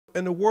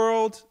And the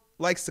world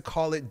likes to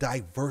call it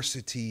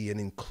diversity and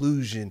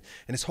inclusion.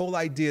 And this whole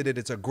idea that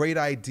it's a great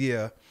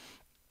idea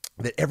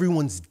that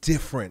everyone's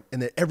different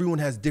and that everyone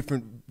has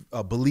different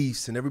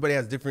beliefs and everybody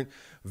has different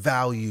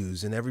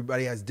values and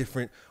everybody has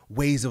different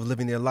ways of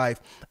living their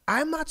life.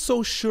 I'm not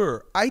so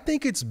sure. I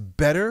think it's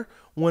better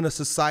when a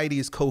society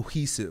is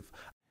cohesive.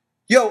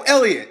 Yo,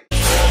 Elliott.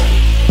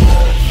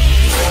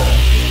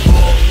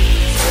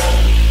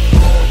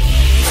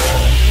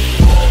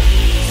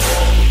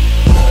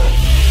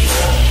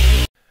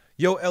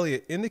 Yo,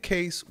 Elliott, in the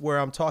case where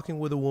I'm talking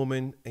with a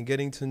woman and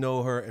getting to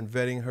know her and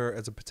vetting her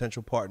as a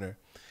potential partner,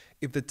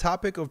 if the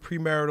topic of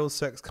premarital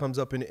sex comes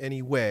up in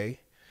any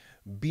way,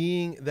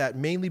 being that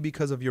mainly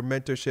because of your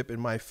mentorship in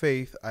my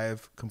faith, I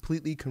have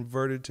completely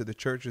converted to the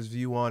church's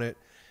view on it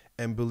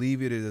and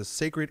believe it is a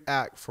sacred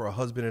act for a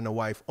husband and a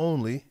wife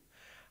only,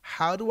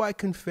 how do I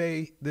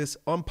convey this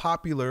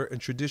unpopular and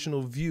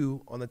traditional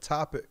view on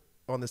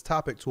this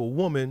topic to a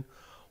woman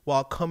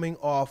while coming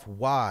off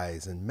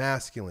wise and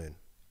masculine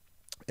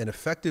and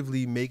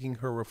effectively making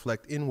her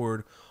reflect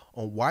inward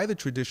on why the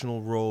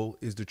traditional role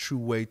is the true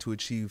way to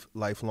achieve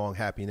lifelong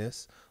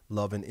happiness,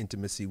 love, and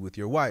intimacy with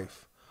your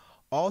wife?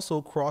 Also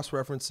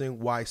cross-referencing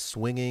why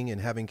swinging and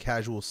having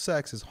casual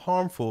sex is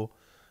harmful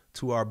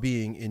to our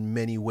being in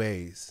many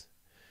ways.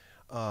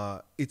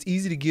 It's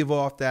easy to give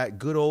off that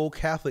good old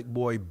Catholic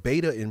boy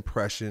beta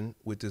impression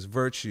with this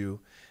virtue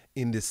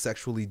in this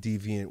sexually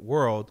deviant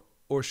world,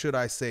 or should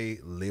I say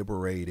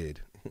liberated.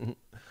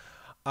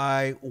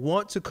 I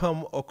want to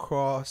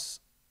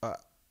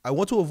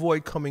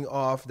avoid coming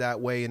off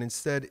that way and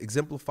instead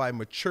exemplify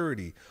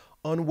maturity,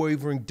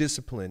 unwavering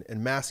discipline,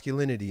 and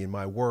masculinity in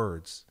my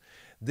words.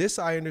 This,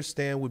 I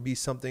understand, would be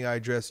something I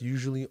address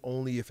usually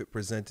only if it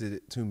presented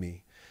it to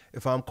me.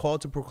 If I'm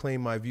called to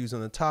proclaim my views on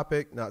the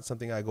topic, not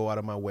something I go out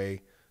of my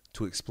way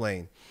to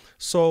explain.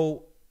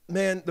 So,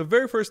 man, the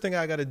very first thing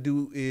I got to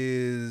do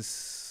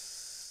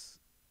is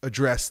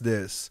address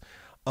this.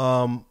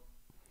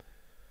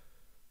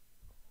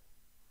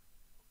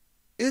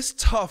 It's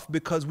tough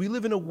because we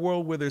live in a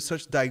world where there's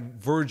such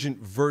divergent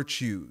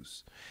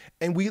virtues,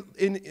 and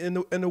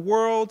the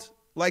world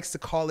likes to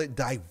call it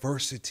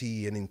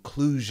diversity and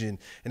inclusion.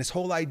 And this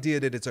whole idea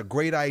that it's a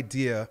great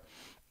idea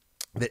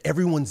that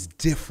everyone's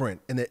different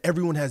and that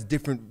everyone has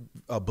different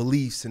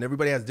beliefs and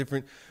everybody has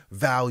different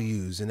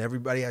values and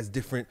everybody has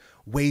different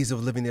ways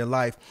of living their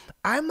life.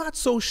 I'm not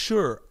so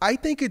sure. I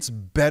think it's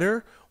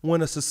better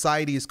when a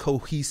society is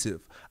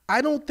cohesive.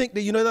 I don't think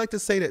that, they like to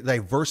say that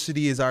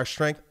diversity is our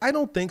strength. I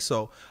don't think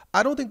so.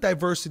 I don't think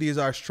diversity is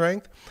our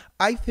strength.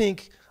 I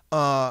think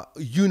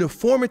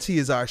uniformity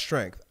is our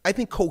strength. I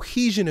think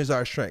cohesion is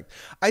our strength.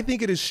 I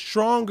think it is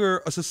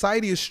stronger. A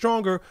society is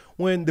stronger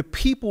when the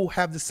people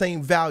have the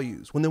same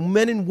values, when the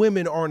men and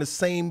women are on the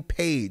same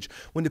page,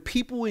 when the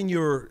people in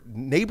your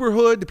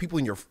neighborhood, the people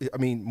in your,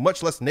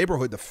 much less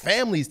neighborhood, the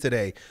families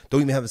today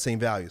don't even have the same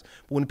values.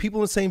 But when the people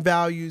in the same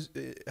values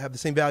have the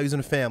same values in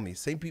the family,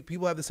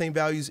 people have the same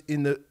values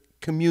in the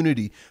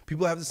community,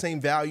 people have the same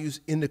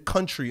values in the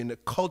country, in the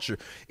culture.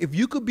 If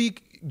you could be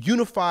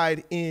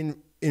unified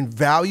in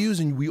values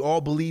and we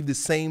all believe the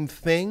same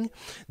thing,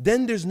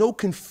 then there's no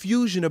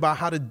confusion about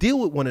how to deal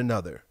with one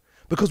another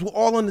because we're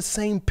all on the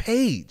same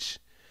page.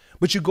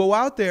 But you go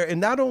out there and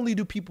not only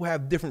do people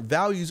have different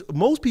values,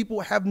 most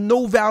people have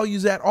no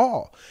values at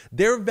all.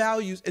 Their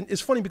values, and it's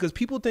funny because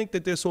people think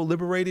that they're so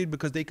liberated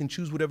because they can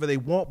choose whatever they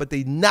want, but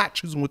they're not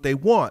choosing what they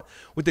want.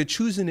 What they're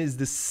choosing is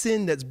the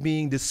sin that's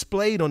being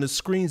displayed on the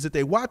screens that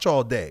they watch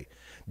all day.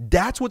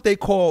 That's what they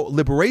call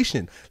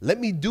liberation. Let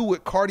me do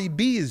what Cardi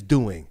B is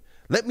doing.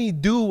 Let me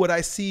do what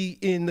I see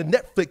in the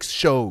Netflix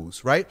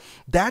shows, right?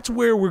 That's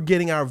where we're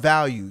getting our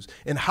values.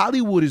 And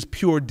Hollywood is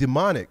pure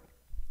demonic.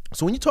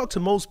 So when you talk to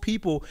most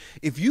people,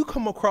 if you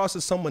come across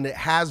as someone that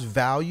has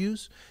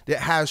values, that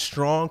has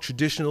strong,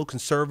 traditional,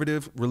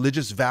 conservative,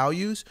 religious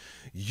values,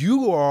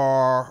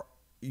 you're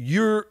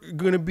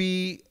going to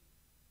be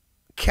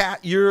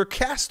you're a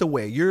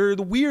castaway. You're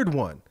the weird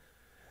one.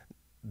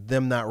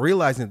 Them not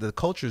realizing that the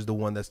culture is the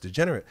one that's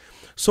degenerate.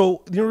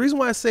 So the reason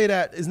why I say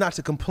that is not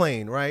to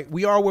complain, right?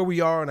 We are where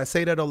we are, and I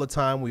say that all the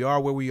time. We are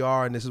where we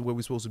are, and this is where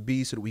we're supposed to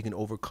be so that we can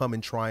overcome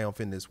and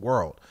triumph in this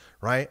world,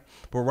 right?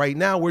 But right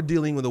now we're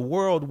dealing with a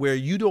world where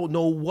you don't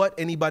know what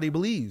anybody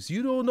believes.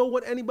 You don't know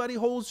what anybody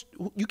holds.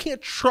 You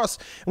can't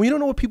trust. When you don't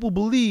know what people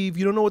believe,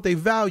 you don't know what they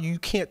value, you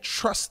can't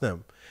trust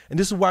them. And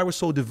this is why we're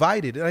so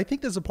divided. And I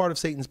think there's a part of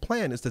Satan's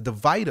plan is to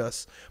divide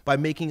us by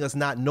making us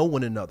not know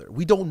one another.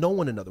 We don't know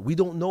one another. We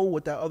don't know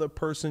what that other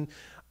person,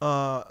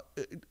 what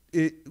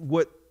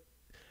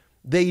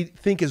they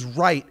think is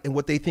right and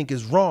what they think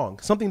is wrong.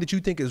 Something that you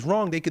think is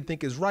wrong, they could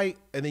think is right.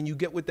 And then you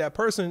get with that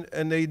person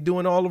and they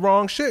doing all the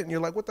wrong shit. And you're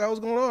like, what the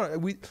hell's going on?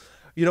 And we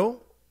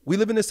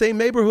live in the same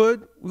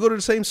neighborhood. We go to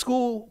the same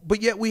school,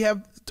 but yet we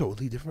have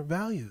totally different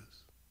values.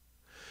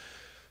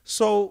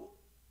 So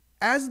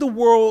as the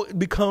world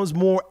becomes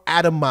more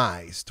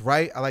atomized,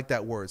 right? I like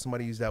that word.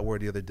 Somebody used that word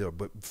the other day,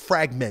 but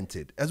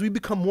fragmented. As we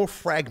become more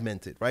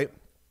fragmented, right?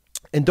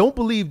 And don't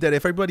believe that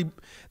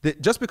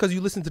that just because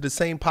you listen to the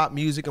same pop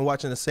music and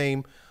watching the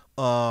same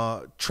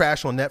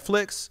trash on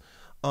Netflix.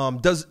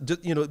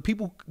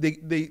 People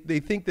they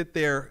think that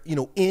they're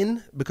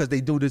in because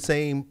they do the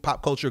same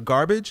pop culture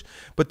garbage,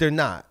 but they're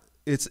not.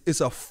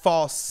 It's a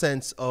false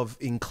sense of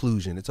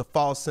inclusion. It's a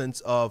false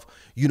sense of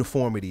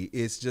uniformity.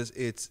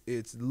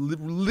 It's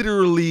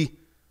literally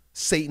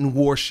Satan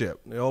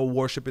worship. They're all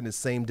worshiping the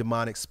same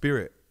demonic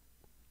spirit.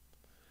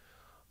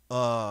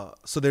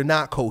 So they're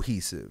not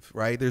cohesive,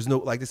 right? There's no,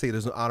 like they say,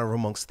 there's no honor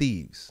amongst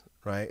thieves,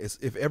 right?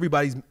 If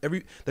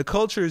the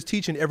culture is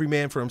teaching every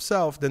man for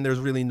himself, then there's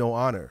really no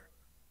honor.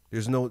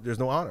 There's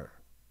no honor,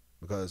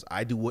 because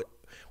I do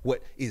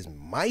what is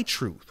my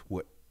truth,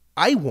 what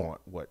I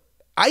want, what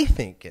I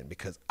think, and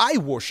because I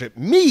worship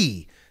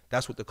me.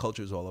 That's what the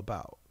culture is all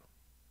about.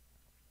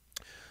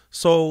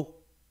 So,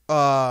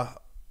 what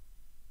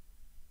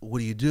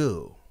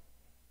do?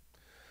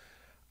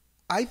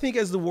 I think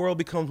as the world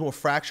becomes more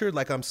fractured,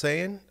 like I'm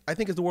saying,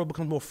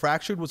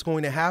 what's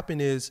going to happen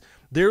is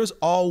there will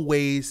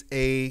always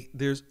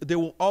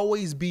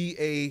be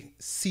a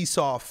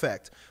seesaw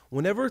effect.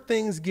 Whenever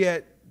things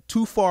get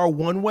too far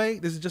one way,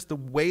 this is just the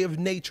way of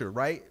nature,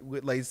 right?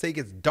 Like say it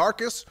gets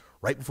darkest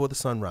right before the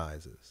sun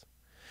rises.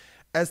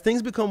 As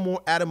things become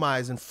more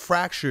atomized and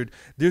fractured,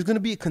 there's going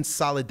to be a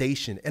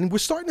consolidation. And we're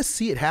starting to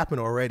see it happen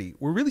already.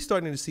 We're really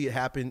starting to see it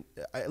happen,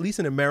 at least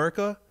in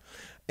America.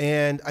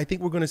 And I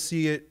think we're going to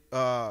see it,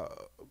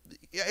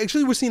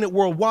 actually we're seeing it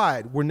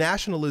worldwide, where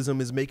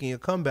nationalism is making a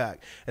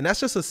comeback. And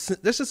that's just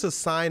a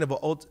sign of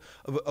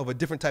a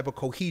different type of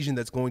cohesion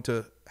that's going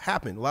to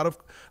happen.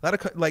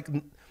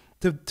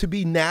 To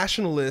be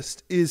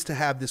nationalist is to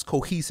have this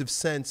cohesive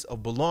sense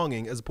of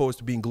belonging, as opposed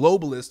to being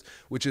globalist,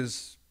 which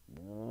is,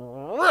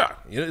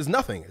 it's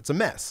nothing. It's a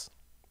mess.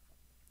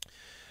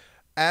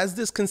 As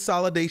this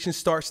consolidation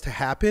starts to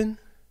happen,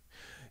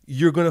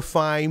 you're going to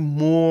find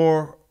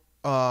more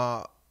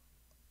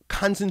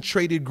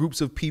concentrated groups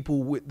of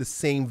people with the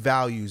same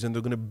values, and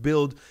they're going to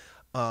build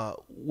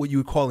what you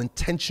would call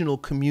intentional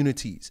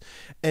communities.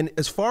 And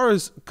as far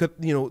as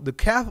the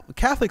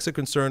Catholics are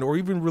concerned, or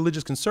even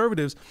religious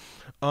conservatives,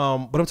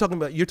 but I'm talking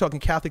about, you're talking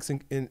Catholics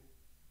in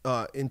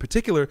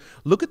particular,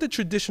 look at the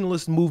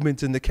traditionalist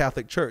movement in the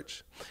Catholic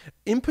Church.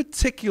 In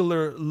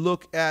particular,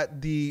 look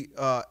at the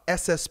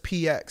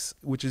SSPX,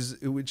 which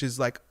is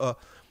like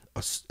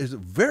is a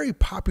very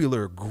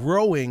popular,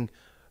 growing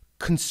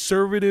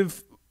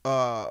conservative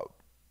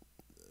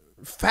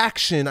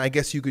faction, I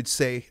guess you could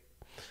say,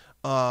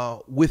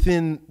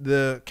 within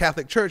the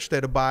Catholic Church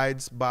that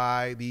abides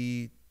by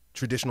the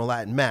traditional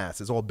Latin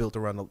Mass. It's all built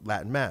around the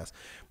Latin Mass.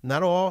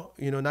 Not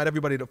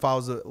everybody that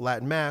follows the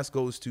Latin Mass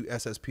goes to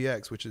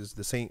SSPX, which is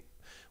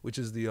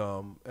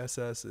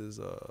SS is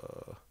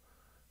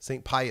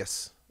St.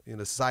 Pius,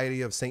 the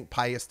Society of St.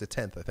 Pius X,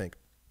 I think.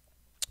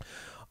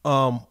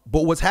 But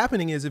what's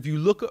happening is, if you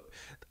look up,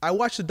 I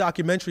watched a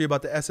documentary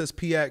about the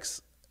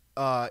SSPX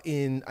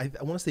in, I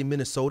want to say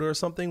Minnesota or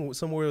something,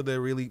 somewhere where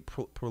they're really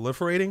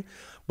proliferating,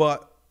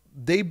 but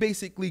they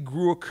basically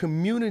grew a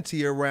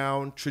community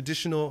around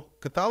traditional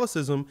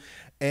Catholicism,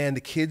 and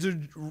the kids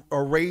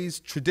are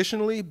raised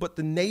traditionally, but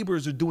the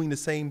neighbors are doing the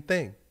same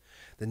thing.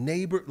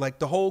 The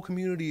whole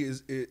community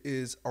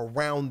is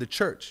around the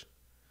church.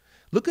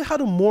 Look at how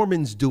the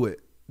Mormons do it.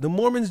 The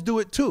Mormons do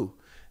it too.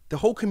 The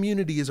whole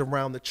community is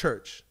around the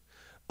church.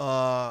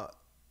 Look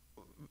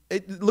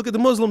at the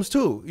Muslims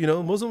too.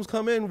 Muslims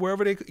come in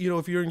wherever they,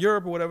 if you're in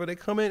Europe or whatever, they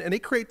come in and they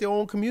create their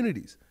own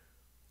communities,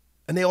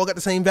 and they all got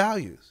the same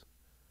values.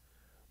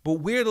 But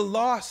we're the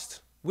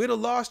lost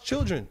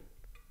children.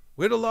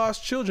 We're the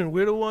lost children.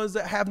 We're the ones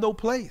that have no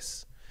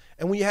place.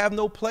 And when you have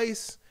no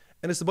place,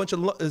 and it's a bunch of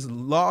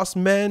lost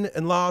men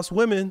and lost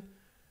women,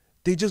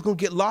 they just gonna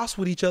get lost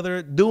with each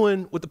other,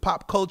 doing what the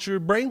pop culture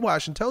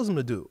brainwashing tells them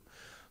to do.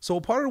 So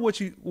part of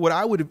what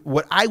I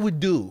would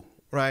do,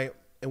 right,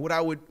 and what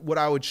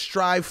I would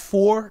strive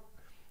for,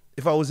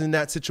 if I was in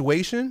that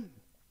situation,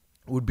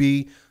 would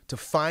be to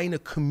find a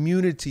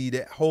community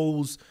that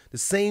holds the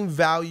same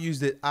values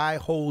that I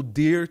hold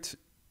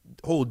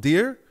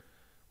dear,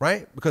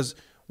 right? Because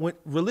when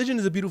religion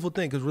is a beautiful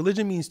thing, because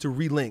religion means to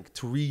relink,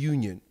 to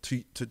reunion,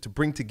 to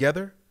bring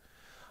together.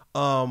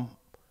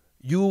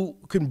 You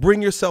can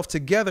bring yourself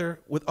together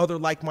with other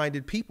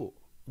like-minded people.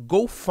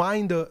 Go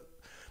find a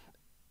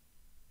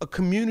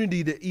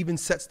community that even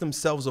sets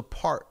themselves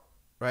apart,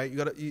 right?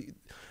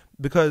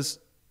 Because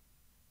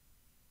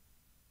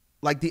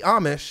like the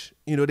Amish,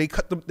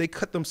 they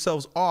cut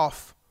themselves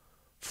off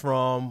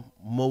from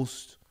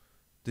most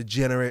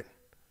degenerate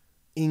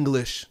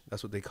English.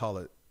 That's what they call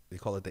it. They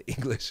call it the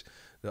English,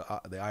 the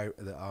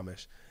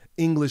Amish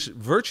English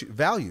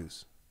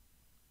values,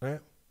 right?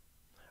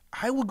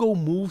 I would go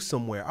move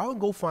somewhere. I would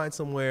go find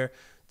somewhere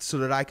so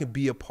that I could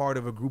be a part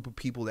of a group of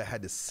people that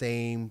had the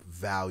same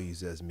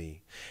values as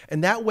me.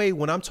 And that way,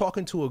 when I'm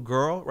talking to a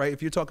girl, right?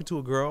 If you're talking to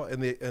a girl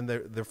and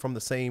they're from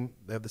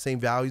they have the same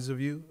values of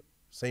you,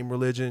 same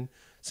religion,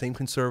 same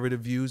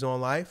conservative views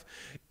on life,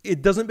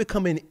 it doesn't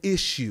become an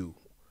issue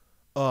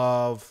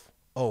of,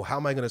 oh, how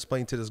am I going to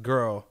explain to this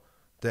girl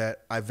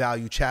that I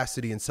value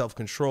chastity and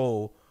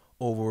self-control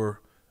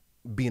over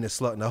being a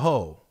slut and a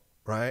hoe?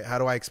 right? How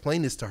do I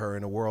explain this to her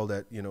in a world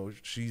that, you know,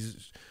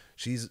 she's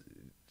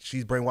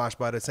brainwashed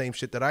by the same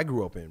shit that I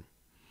grew up in?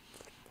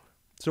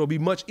 So it'd be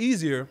much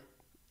easier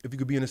if you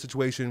could be in a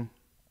situation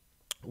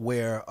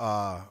where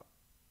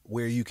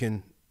you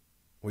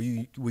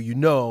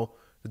know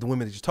that the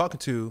women that you're talking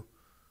to,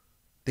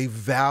 they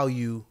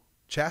value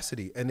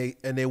chastity, and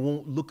they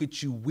won't look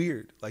at you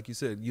weird. Like you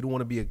said, you don't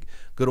want to be a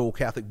good old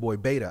Catholic boy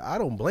beta. I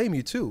don't blame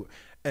you too.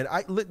 And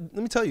let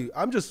me tell you,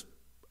 I'm just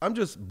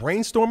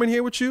brainstorming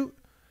here with you.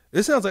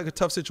 This sounds like a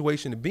tough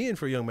situation to be in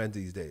for young men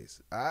these days.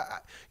 I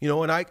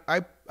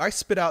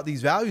spit out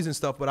these values and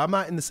stuff, but I'm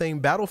not in the same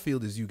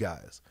battlefield as you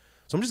guys.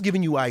 So I'm just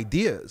giving you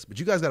ideas, but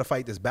you guys got to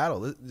fight this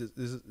battle.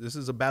 This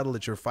is a battle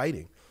that you're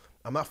fighting.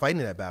 I'm not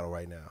fighting that battle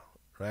right now,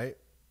 right?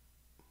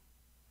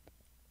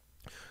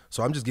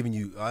 So I'm just telling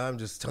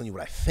you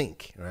what I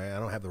think, right? I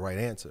don't have the right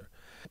answer.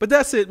 But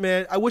that's it,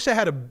 man. I wish I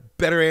had a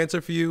better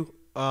answer for you.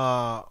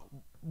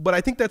 But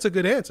I think that's a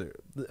good answer.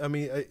 I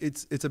mean,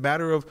 it's a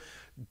matter of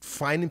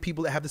finding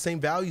people that have the same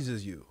values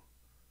as you.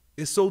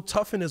 It's so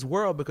tough in this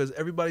world because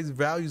everybody's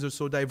values are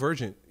so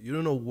divergent. You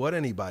don't know what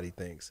anybody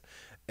thinks.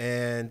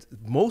 And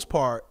most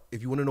part,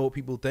 if you want to know what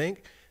people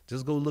think,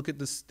 just go look at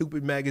the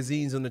stupid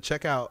magazines on the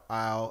checkout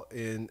aisle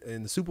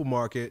in the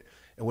supermarket,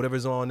 and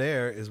whatever's on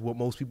there is what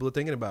most people are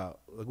thinking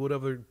about. Like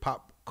whatever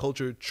pop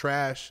culture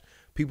trash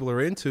people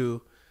are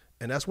into,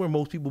 and that's where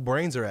most people's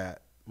brains are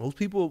at. Most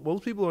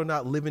people are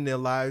not living their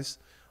lives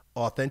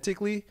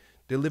authentically.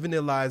 They're living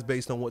their lives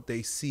based on what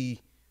they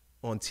see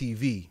on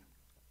TV,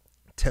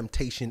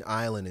 Temptation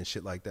Island and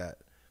shit like that.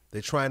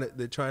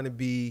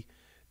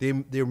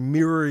 They're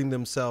mirroring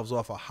themselves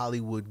off of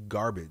Hollywood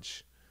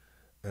garbage.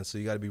 And so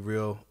you gotta be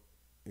real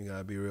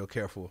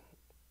careful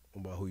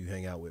about who you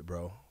hang out with,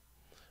 bro.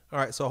 All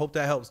right, so I hope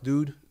that helps,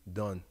 dude.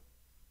 Done.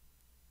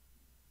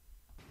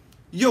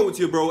 Yo, it's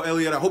your bro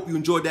Elliott. I hope you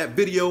enjoyed that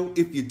video.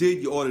 If you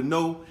did, you ought to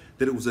know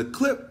that it was a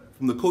clip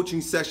from the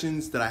coaching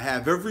sessions that I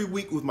have every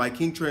week with my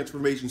King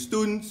Transformation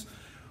students,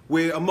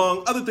 where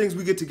among other things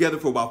we get together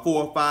for about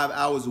 4 or 5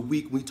 hours a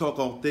week. We talk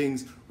on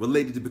things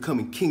related to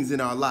becoming kings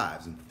in our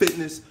lives, in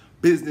fitness,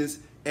 business,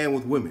 and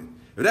with women.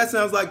 If that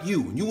sounds like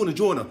you and you want to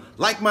join a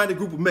like-minded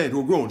group of men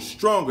who are growing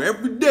stronger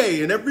every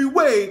day in every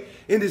way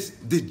in this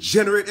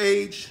degenerate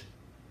age,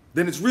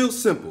 then it's real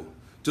simple.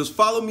 Just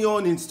follow me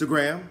on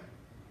Instagram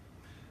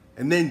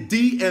and then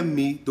DM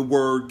me the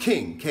word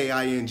King,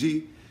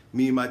 K-I-N-G.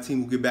 Me and my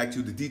team will get back to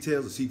you the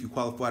details and see if you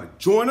qualify to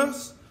join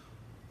us.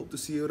 Hope to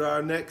see you at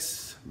our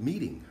next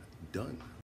meeting. Done.